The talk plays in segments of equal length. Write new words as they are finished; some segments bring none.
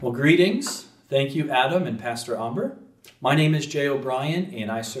Well, greetings. Thank you, Adam and Pastor Amber. My name is Jay O'Brien,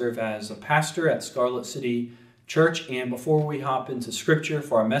 and I serve as a pastor at Scarlet City Church. And before we hop into Scripture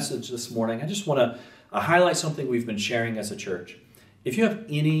for our message this morning, I just want to highlight something we've been sharing as a church. If you have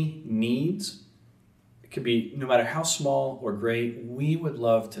any needs, it could be no matter how small or great, we would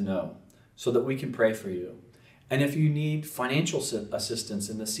love to know so that we can pray for you. And if you need financial assistance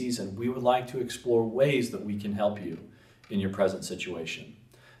in this season, we would like to explore ways that we can help you in your present situation.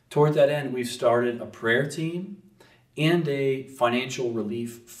 Toward that end, we've started a prayer team and a financial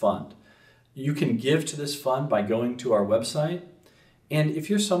relief fund. You can give to this fund by going to our website. And if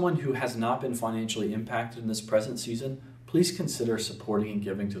you're someone who has not been financially impacted in this present season, please consider supporting and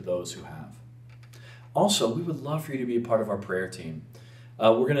giving to those who have. Also, we would love for you to be a part of our prayer team.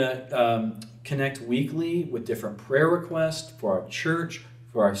 We're going to connect weekly with different prayer requests for our church,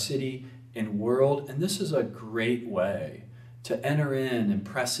 for our city and world. And this is a great way to enter in and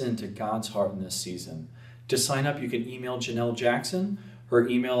press into God's heart in this season. To sign up, you can email Janelle Jackson. Her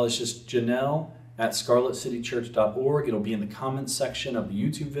email is just janelle@scarletcitychurch.org. It'll be in the comments section of the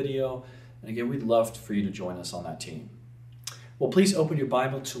YouTube video. And again, we'd love for you to join us on that team. Well, please open your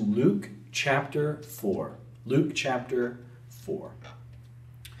Bible to Luke chapter 4. Luke chapter 4.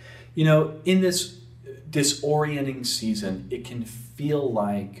 You know, in this disorienting season, it can feel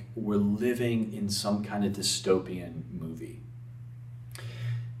like we're living in some kind of dystopian movie.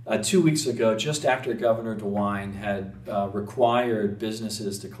 2 weeks ago, just after Governor DeWine had required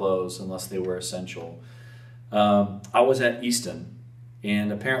businesses to close unless they were essential, I was at Easton,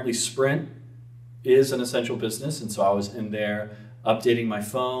 and apparently Sprint is an essential business, and so I was in there updating my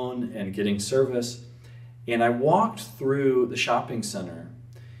phone and getting service, and I walked through the shopping center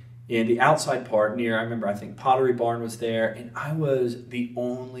in the outside part near, I think Pottery Barn was there, and I was the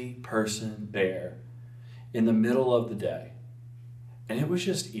only person there in the middle of the day. And it was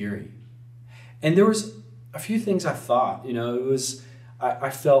just eerie. And there was a few things I thought, I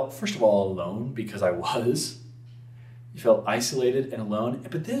felt, first of all, alone because I was. You felt isolated and alone.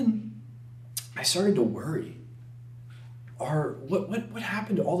 But then I started to worry. What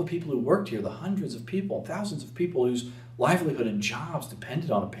happened to all the people who worked here, the hundreds of people, thousands of people whose livelihood and jobs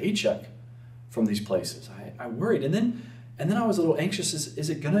depended on a paycheck from these places? I worried. And then I was a little anxious. Is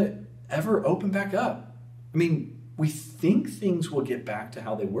it going to ever open back up? I mean, we think things will get back to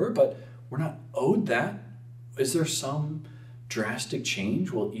how they were, but we're not owed that. Is there some drastic change?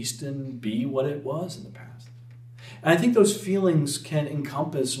 Will Easton be what it was in the past? And I think those feelings can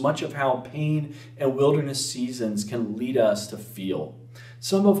encompass much of how pain and wilderness seasons can lead us to feel.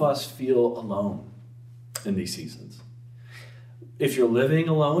 Some of us feel alone in these seasons. If you're living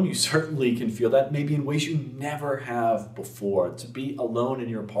alone, you certainly can feel that, maybe in ways you never have before. To be alone in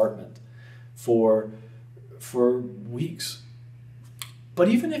your apartment for weeks. But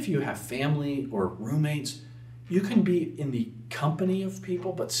even if you have family or roommates, you can be in the company of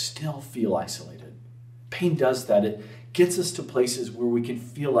people but still feel isolated. Pain does that. It gets us to places where we can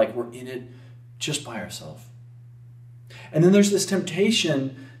feel like we're in it just by ourselves. And then there's this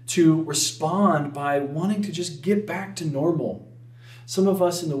temptation to respond by wanting to just get back to normal. Some of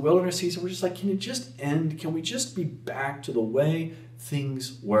us in the wilderness season, we're just like, can it just end? Can we just be back to the way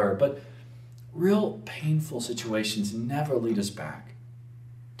things were? But real painful situations never lead us back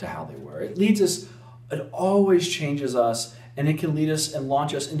to how they were. It always changes us, and it can lead us and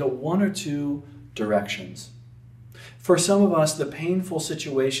launch us into one or two directions. For some of us, the painful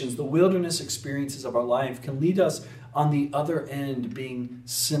situations, the wilderness experiences of our life can lead us on the other end being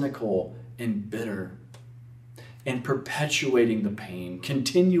cynical and bitter and perpetuating the pain,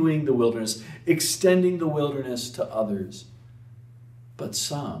 continuing the wilderness, extending the wilderness to others. But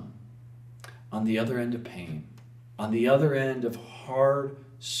some, on the other end of pain, on the other end of hard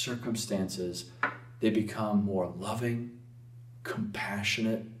circumstances, they become more loving,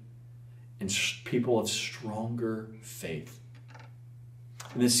 compassionate, and people of stronger faith.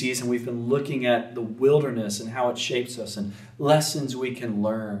 In this season, we've been looking at the wilderness and how it shapes us and lessons we can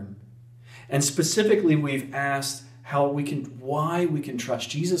learn. And specifically, we've asked why we can trust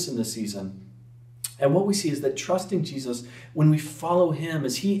Jesus in this season. And what we see is that trusting Jesus, when we follow him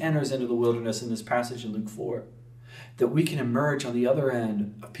as he enters into the wilderness in this passage in Luke 4, that we can emerge on the other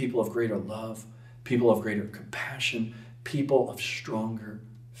end of people of greater love, people of greater compassion, people of stronger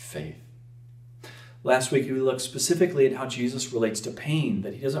faith. Last week, we looked specifically at how Jesus relates to pain,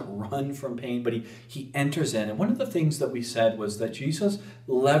 that he doesn't run from pain, but he enters in. And one of the things that we said was that Jesus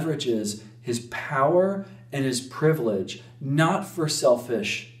leverages his power and his privilege, not for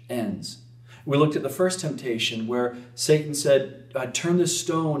selfish ends. We looked at the first temptation where Satan said, turn this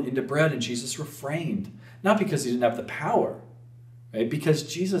stone into bread, and Jesus refrained. Not because he didn't have the power, right? Because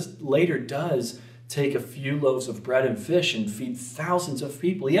Jesus later does take a few loaves of bread and fish and feed thousands of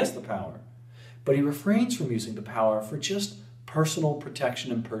people. He has the power. But he refrains from using the power for just personal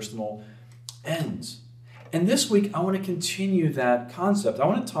protection and personal ends. And this week, I want to continue that concept. I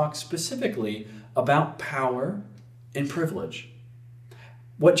want to talk specifically about power and privilege.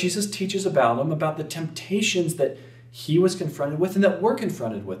 What Jesus teaches about them, about the temptations that he was confronted with and that we're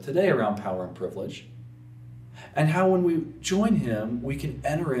confronted with today around power and privilege. And how when we join him, we can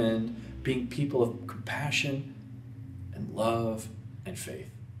enter in being people of compassion and love and faith.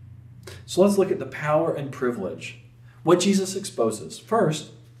 So let's look at the power and privilege. What Jesus exposes.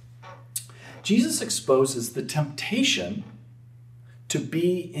 First, Jesus exposes the temptation to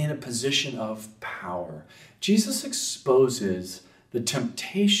be in a position of power. Jesus exposes the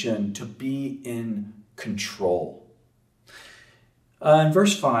temptation to be in control. In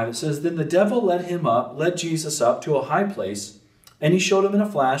verse 5, it says, "Then the devil led Jesus up to a high place, and he showed him in a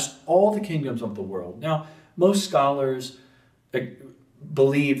flash all the kingdoms of the world." Now, most scholars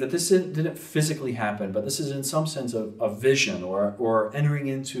believe that this didn't physically happen, but this is in some sense a vision or entering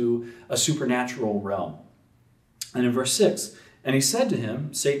into a supernatural realm. And in verse 6, "And he said to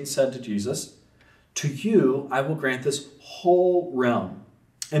him," Satan said to Jesus, "To you I will grant this whole realm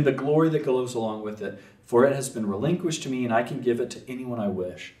and the glory that goes along with it, for it has been relinquished to me, and I can give it to anyone I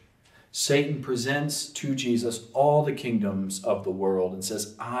wish." Satan presents to Jesus all the kingdoms of the world and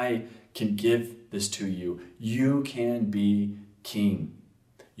says, "I can give this to you. You can be king.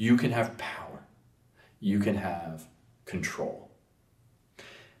 You can have power. You can have control."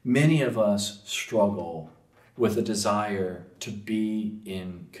 Many of us struggle with a desire to be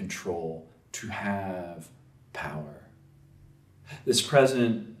in control, to have power. This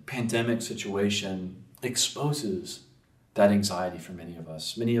present pandemic situation exposes that anxiety for many of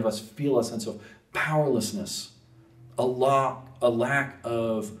us. Many of us feel a sense of powerlessness, a lack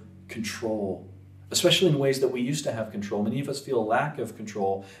of control, especially in ways that we used to have control. Many of us feel a lack of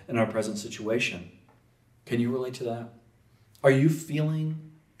control in our present situation. Can you relate to that? Are you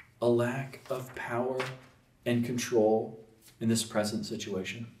feeling a lack of power and control in this present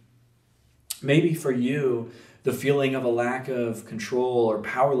situation? Maybe for you, the feeling of a lack of control or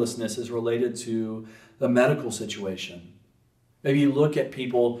powerlessness is related to the medical situation. Maybe you look at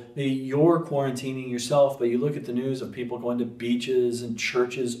people, maybe you're quarantining yourself, but you look at the news of people going to beaches and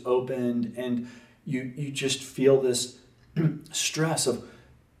churches opened, and you just feel this stress of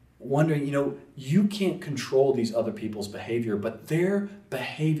wondering, you can't control these other people's behavior, but their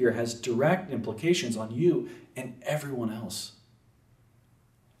behavior has direct implications on you and everyone else.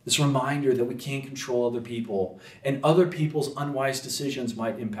 This reminder that we can't control other people, and other people's unwise decisions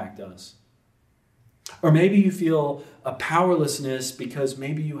might impact us. Or maybe you feel a powerlessness because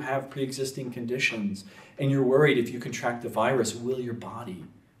maybe you have pre-existing conditions and you're worried if you contract the virus, will your body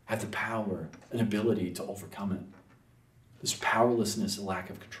have the power and ability to overcome it? This powerlessness and lack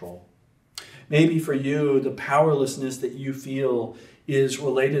of control. Maybe for you, the powerlessness that you feel is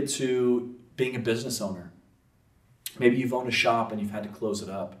related to being a business owner. Maybe you've owned a shop and you've had to close it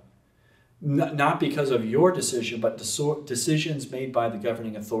up. Not because of your decision, but decisions made by the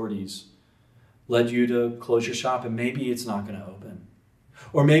governing authorities led you to close your shop, and maybe it's not going to open.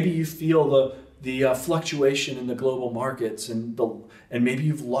 Or maybe you feel the fluctuation in the global markets, and maybe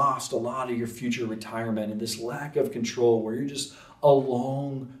you've lost a lot of your future retirement, and this lack of control where you're just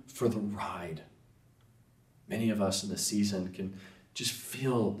along for the ride. Many of us in this season can just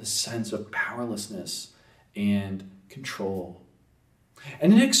feel the sense of powerlessness and control.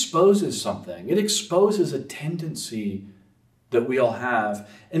 And it exposes something. It exposes a tendency that we all have,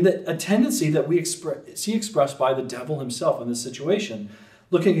 and that a tendency that we see expressed by the devil himself in this situation.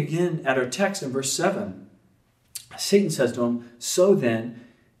 Looking again at our text in verse 7, Satan says to him, "So then,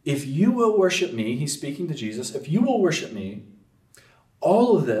 if you will worship me," he's speaking to Jesus, "if you will worship me,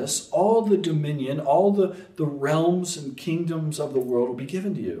 all of this, all the dominion, all the realms and kingdoms of the world will be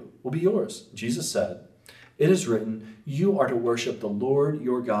given to you, will be yours." Jesus said, "It is written, you are to worship the Lord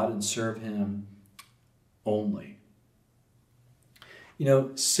your God and serve him only."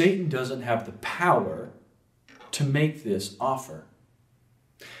 Satan doesn't have the power to make this offer.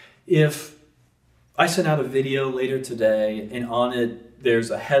 If I send out a video later today and on it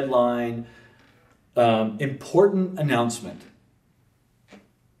there's a headline, important announcement,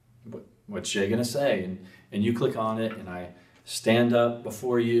 what's Jay going to say? And you click on it, and I stand up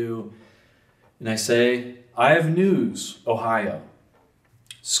before you and I say, "I have news, Ohio.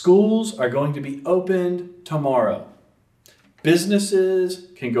 Schools are going to be opened tomorrow. Businesses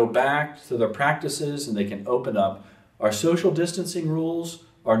can go back to their practices and they can open up. Our social distancing rules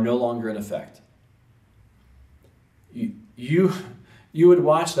are no longer in effect." You You would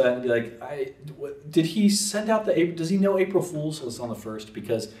watch that and be like, did he send out does he know April Fool's was on the 1st?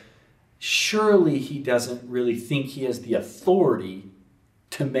 Because surely he doesn't really think he has the authority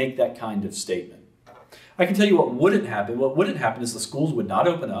to make that kind of statement. I can tell you what wouldn't happen. What wouldn't happen is the schools would not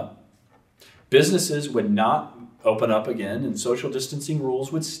open up. Businesses would not open up again, and social distancing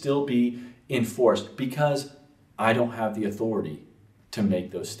rules would still be enforced because I don't have the authority to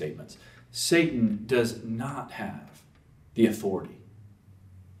make those statements. Satan does not have the authority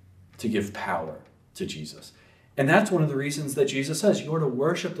to give power to Jesus. And that's one of the reasons that Jesus says you are to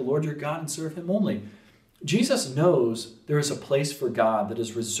worship the Lord your God and serve him only. Jesus knows there is a place for God that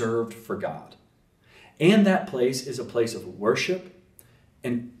is reserved for God. And that place is a place of worship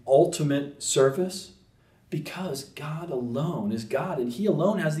and ultimate service because God alone is God and he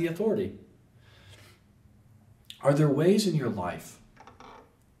alone has the authority. Are there ways in your life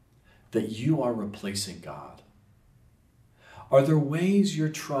that you are replacing God? Are there ways you're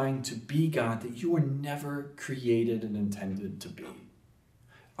trying to be God that you were never created and intended to be?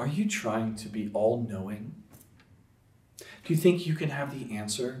 Are you trying to be all-knowing? Do you think you can have the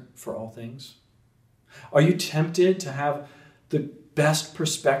answer for all things? Are you tempted to have the best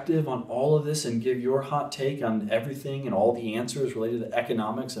perspective on all of this and give your hot take on everything and all the answers related to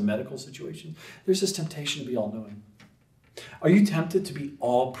economics and medical situations? There's this temptation to be all-knowing. Are you tempted to be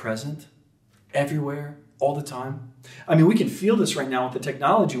all-present, everywhere, all the time? I mean, we can feel this right now with the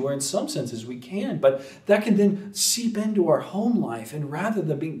technology where in some senses we can, but that can then seep into our home life. And rather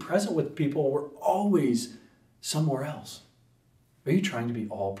than being present with people, we're always somewhere else. Are you trying to be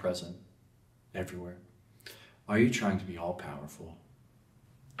all present everywhere? Are you trying to be all powerful?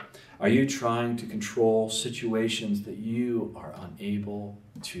 Are you trying to control situations that you are unable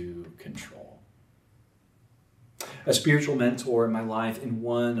to control? A spiritual mentor in my life, in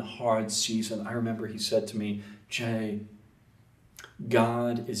one hard season, I remember he said to me, Jay,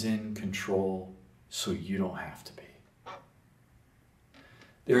 God is in control, so you don't have to be.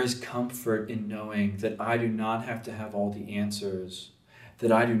 There is comfort in knowing that I do not have to have all the answers,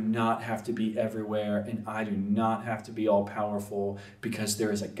 that I do not have to be everywhere, and I do not have to be all powerful because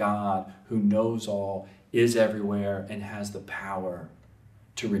there is a God who knows all, is everywhere, and has the power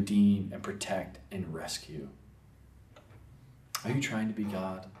to redeem and protect and rescue. Are you trying to be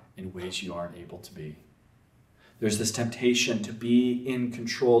God in ways you aren't able to be? There's this temptation to be in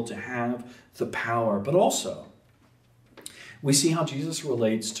control, to have the power, but also we see how Jesus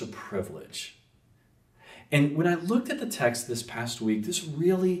relates to privilege. And when I looked at the text this past week, this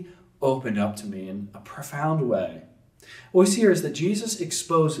really opened up to me in a profound way. What we see here is that Jesus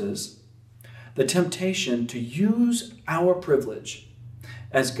exposes the temptation to use our privilege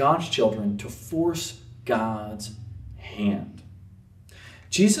as God's children to force God's hand.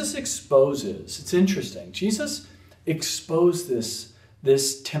 Jesus exposes, it's interesting, Jesus exposed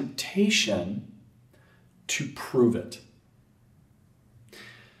this temptation to prove it.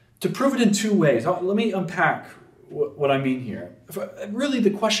 To prove it in two ways. Let me unpack what I mean here. Really, the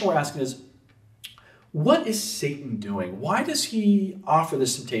question we're asking is, what is Satan doing? Why does he offer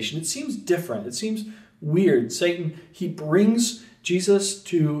this temptation? It seems different. It seems weird. Satan, he brings Jesus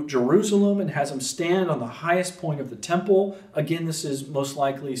to Jerusalem and has him stand on the highest point of the temple. Again, this is most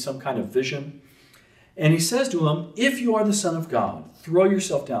likely some kind of vision. And he says to him, if you are the Son of God, throw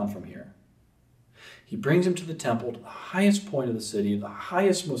yourself down from here. He brings him to the temple, to the highest point of the city, the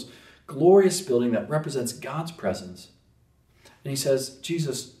highest, most glorious building that represents God's presence. And he says,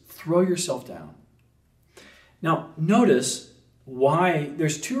 Jesus, throw yourself down. Now, notice why,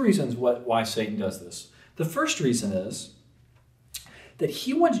 there's two reasons why Satan does this. The first reason is that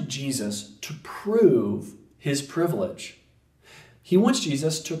he wants Jesus to prove his privilege. He wants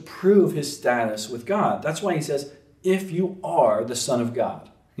Jesus to prove his status with God. That's why he says, if you are the Son of God.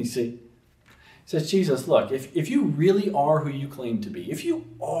 You see? He says, Jesus, look, if you really are who you claim to be, if you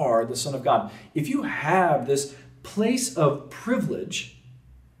are the Son of God, if you have this place of privilege,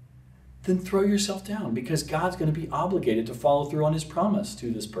 then throw yourself down because God's going to be obligated to follow through on his promise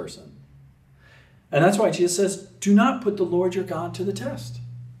to this person. And that's why Jesus says, do not put the Lord your God to the test.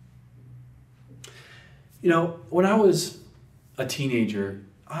 You know, when I was a teenager,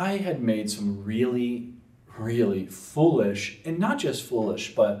 I had made some really, really foolish, and not just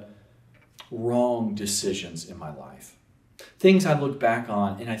foolish, but wrong decisions in my life. Things I look back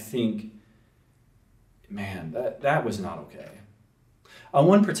on and I think, man, that was not okay. On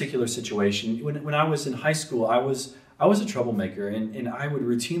one particular situation, when I was in high school, I was a troublemaker and I would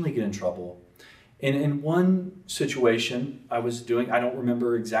routinely get in trouble. And in one situation I was doing, I don't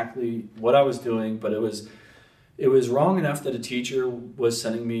remember exactly what I was doing, but it was wrong enough that a teacher was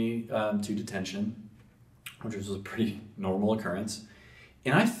sending me to detention, which was a pretty normal occurrence.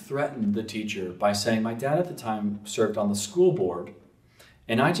 And I threatened the teacher by saying my dad at the time served on the school board.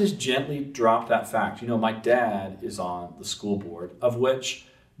 And I just gently dropped that fact. My dad is on the school board, of which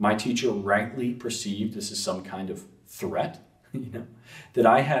my teacher rightly perceived this is some kind of threat, that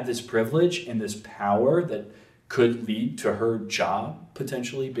I had this privilege and this power that could lead to her job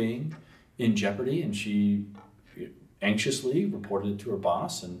potentially being in jeopardy. And she anxiously reported it to her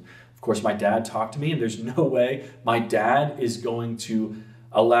boss. And of course, my dad talked to me, and there's no way my dad is going to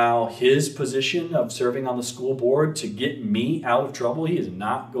allow his position of serving on the school board to get me out of trouble. He is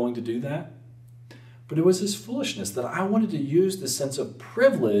not going to do that. But it was his foolishness that I wanted to use the sense of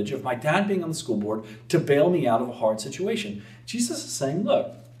privilege of my dad being on the school board to bail me out of a hard situation. Jesus is saying,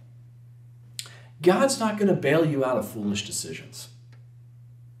 look, God's not going to bail you out of foolish decisions.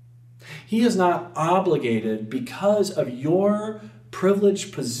 He is not obligated because of your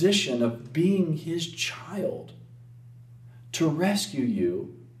privileged position of being his child to rescue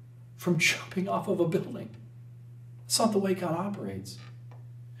you from jumping off of a building. That's not the way God operates.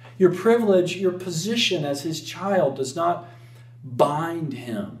 Your privilege, your position as his child does not bind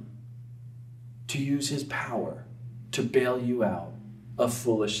him to use his power to bail you out of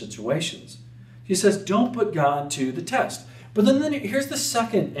foolish situations. He says, don't put God to the test. But then here's the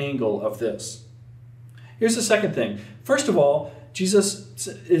second angle of this. Here's the second thing. First of all, Jesus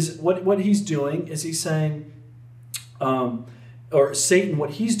is what he's doing is he's saying, or Satan,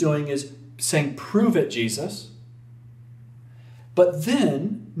 what he's doing is saying, prove it, Jesus. But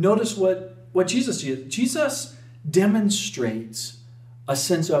then notice what Jesus did. Jesus demonstrates a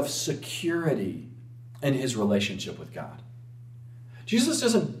sense of security in his relationship with God. Jesus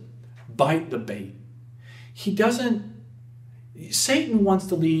doesn't bite the bait. Satan wants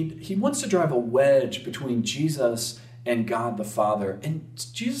to he wants to drive a wedge between Jesus and God the Father, and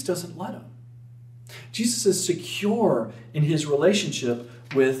Jesus doesn't let him. Jesus is secure in his relationship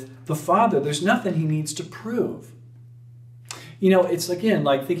with the Father. There's nothing he needs to prove. It's again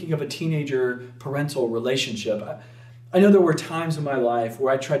like thinking of a teenager parental relationship. I know there were times in my life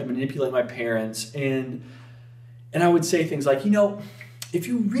where I tried to manipulate my parents, and I would say things like, if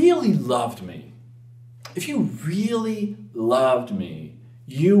you really loved me,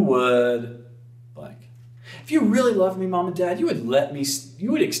 you would, blank. If you really loved me, Mom and Dad, you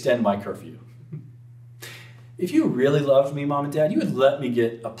would extend my curfew. If you really loved me, Mom and Dad, you would let me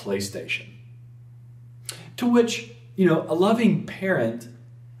get a PlayStation. To which, a loving parent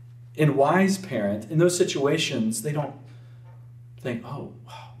and wise parent, in those situations, they don't think, oh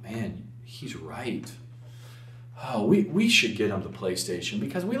man, he's right. Oh, we should get him the PlayStation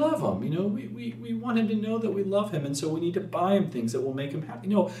because we love him. We want him to know that we love him, and so we need to buy him things that will make him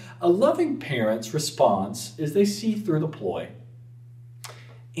happy. A loving parent's response is they see through the ploy.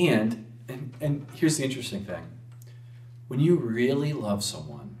 And here's the interesting thing. When you really love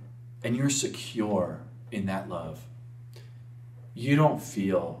someone and you're secure in that love, you don't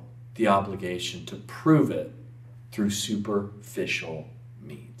feel the obligation to prove it through superficial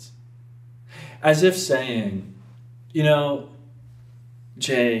means. As if saying,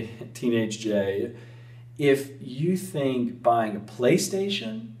 teenage Jay, if you think buying a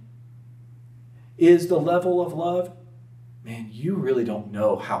PlayStation is the level of love, man, you really don't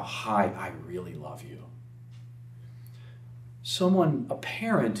know how high I really love you. A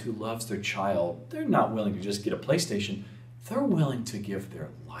parent who loves their child, they're not willing to just get a PlayStation. They're willing to give their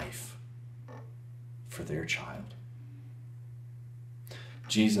life for their child.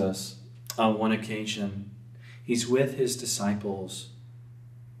 Jesus, on one occasion, he's with his disciples,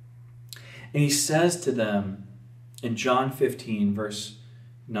 and he says to them in John 15, verse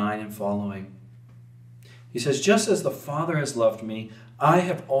 9 and following, he says, just as the Father has loved me, I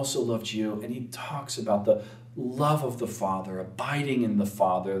have also loved you. And he talks about the love of the Father, abiding in the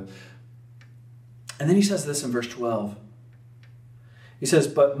Father. And then he says this in verse 12. He says,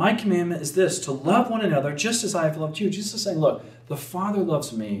 but my commandment is this, to love one another just as I have loved you. Jesus is saying, look, the Father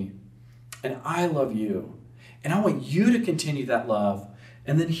loves me, and I love you. And I want you to continue that love.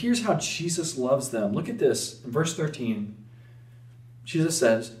 And then here's how Jesus loves them. Look at this. In verse 13, Jesus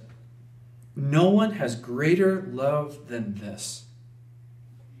says, no one has greater love than this,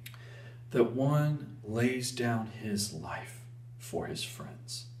 that one lays down his life for his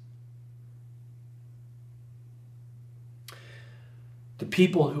friends. The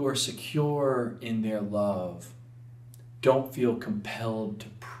people who are secure in their love don't feel compelled to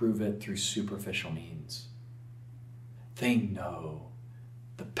prove it through superficial means. They know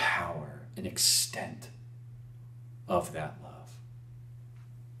the power and extent of that love.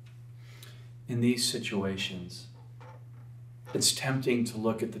 In these situations, it's tempting to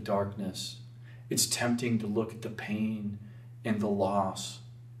look at the darkness. It's tempting to look at the pain and the loss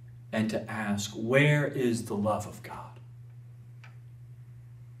and to ask, where is the love of God?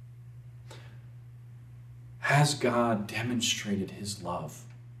 Has God demonstrated his love?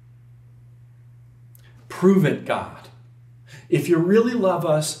 Prove it, God. If you really love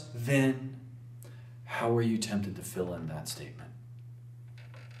us, then how are you tempted to fill in that statement?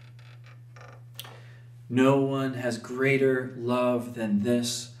 No one has greater love than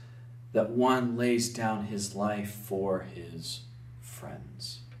this, that one lays down his life for his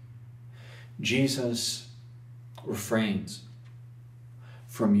friends. Jesus refrains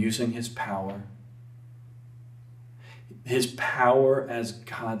from using his power as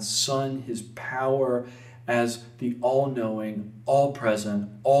God's Son, his power as the all-knowing, all-present,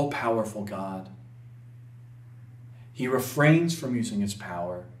 all-powerful God. He refrains from using his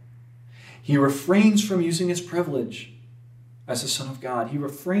power. He refrains from using his privilege as the Son of God. He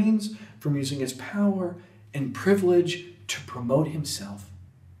refrains from using his power and privilege to promote himself.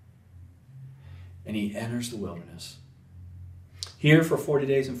 And he enters the wilderness. Here for 40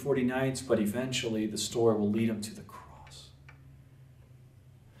 days and 40 nights, but eventually the story will lead him to the cross.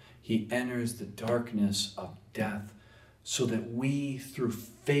 He enters the darkness of death so that we, through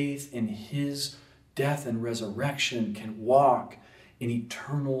faith in his death and resurrection, can walk in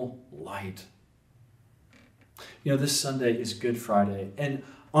eternal light. You know, this Sunday is Good Friday. And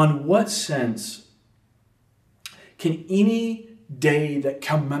on what sense can any day that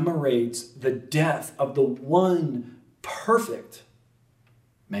commemorates the death of the one perfect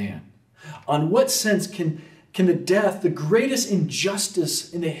man, on what sense can the death, the greatest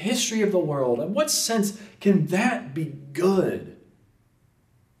injustice in the history of the world, in what sense can that be good?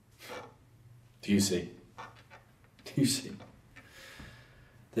 Do you see? Do you see?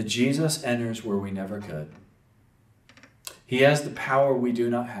 That Jesus enters where we never could. He has the power we do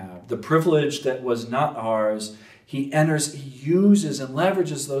not have, the privilege that was not ours. He enters, he uses and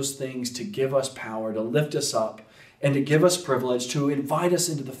leverages those things to give us power, to lift us up, and to give us privilege, to invite us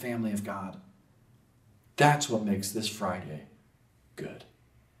into the family of God. That's what makes this Friday good.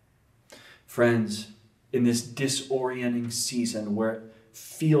 Friends, in this disorienting season where it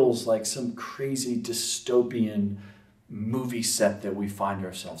feels like some crazy dystopian movie set that we find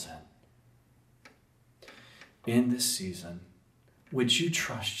ourselves in this season, would you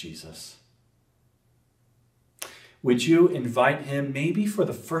trust Jesus? Would you invite him maybe for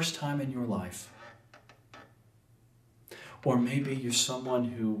the first time in your life? Or maybe you're someone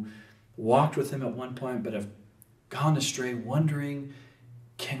who walked with him at one point but have gone astray, wondering,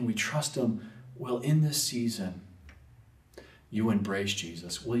 can we trust him? Well, in this season, you embrace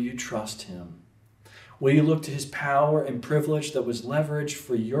Jesus. Will you trust him? Will you look to his power and privilege that was leveraged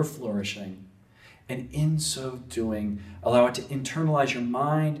for your flourishing? And in so doing, allow it to internalize your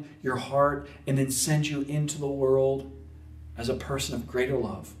mind, your heart, and then send you into the world as a person of greater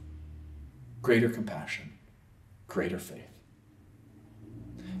love, greater compassion, greater faith.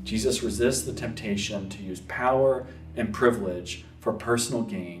 Jesus resists the temptation to use power and privilege for personal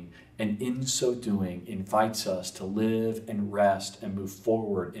gain, and in so doing invites us to live and rest and move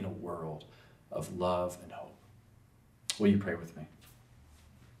forward in a world of love and hope. Will you pray with me?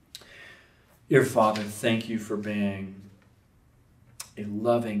 Dear Father, thank you for being a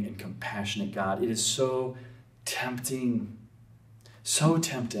loving and compassionate God. It is so tempting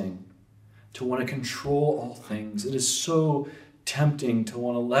to want to control all things. It is so tempting to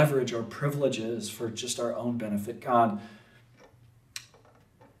want to leverage our privileges for just our own benefit. God,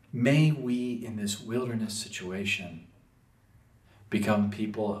 may we in this wilderness situation become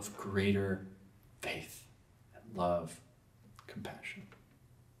people of greater faith and love, compassion.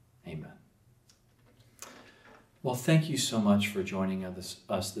 Amen. Well, thank you so much for joining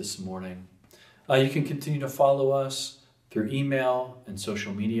us this morning. You can continue to follow us through email and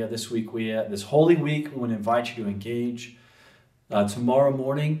social media. This Holy Week, we want to invite you to engage. Tomorrow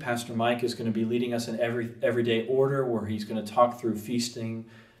morning, Pastor Mike is going to be leading us in everyday order, where he's going to talk through feasting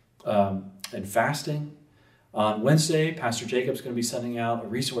and fasting. On Wednesday, Pastor Jacob's going to be sending out a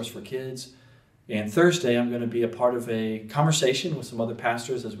resource for kids. And Thursday, I'm going to be a part of a conversation with some other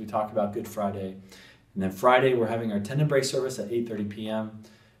pastors as we talk about Good Friday. And then Friday, we're having our 10 Embrace service at 8:30 p.m.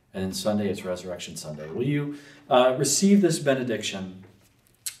 And then Sunday, it's Resurrection Sunday. Will you receive this benediction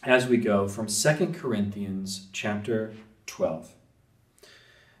as we go from 2 Corinthians chapter 12.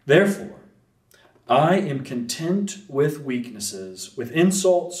 Therefore, I am content with weaknesses, with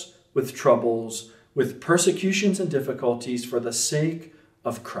insults, with troubles, with persecutions and difficulties for the sake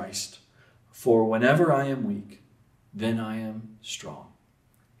of Christ. For whenever I am weak, then I am strong.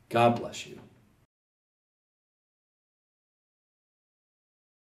 God bless you.